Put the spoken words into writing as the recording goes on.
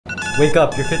Wake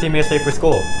up, you're 15 minutes late for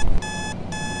school.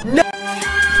 No!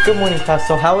 Good morning, class.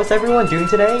 So how is everyone doing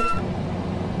today?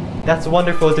 That's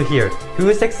wonderful to hear. Who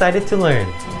is excited to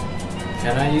learn?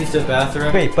 Can I use the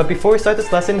bathroom? Wait, but before we start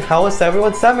this lesson, how was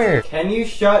everyone's summer? Can you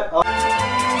shut up?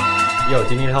 Yo,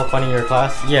 do you need help finding your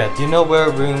class? Yeah, do you know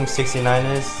where room 69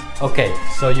 is? Okay,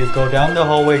 so you go down the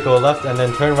hallway, go left, and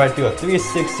then turn right, do a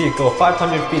 360, go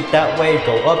 500 feet that way,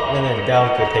 go up and then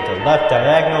down, go take a left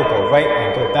diagonal, go right,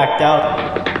 and go back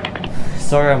down.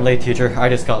 Sorry I'm late, teacher. I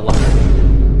just got lost.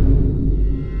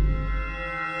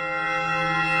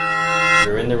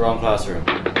 You're in the wrong classroom.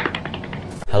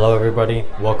 Hello everybody,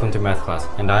 welcome to math class,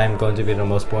 and I am going to be the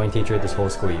most boring teacher this whole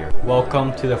school year.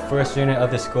 Welcome to the first unit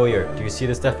of the school year. Do you see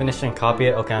this definition? Copy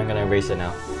it? Okay, I'm gonna erase it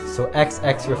now. So x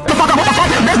your x.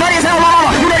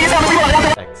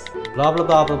 Blah blah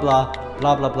blah blah blah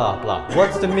blah blah blah blah.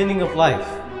 What's the meaning of life?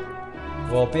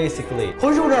 Well, basically.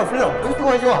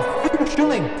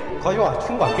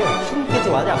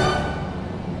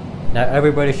 Now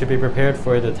everybody should be prepared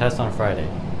for the test on Friday.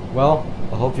 Well,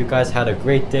 I hope you guys had a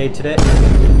great day today.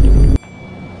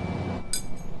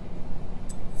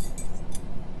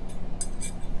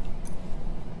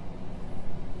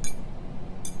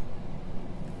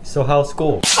 So how's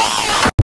school?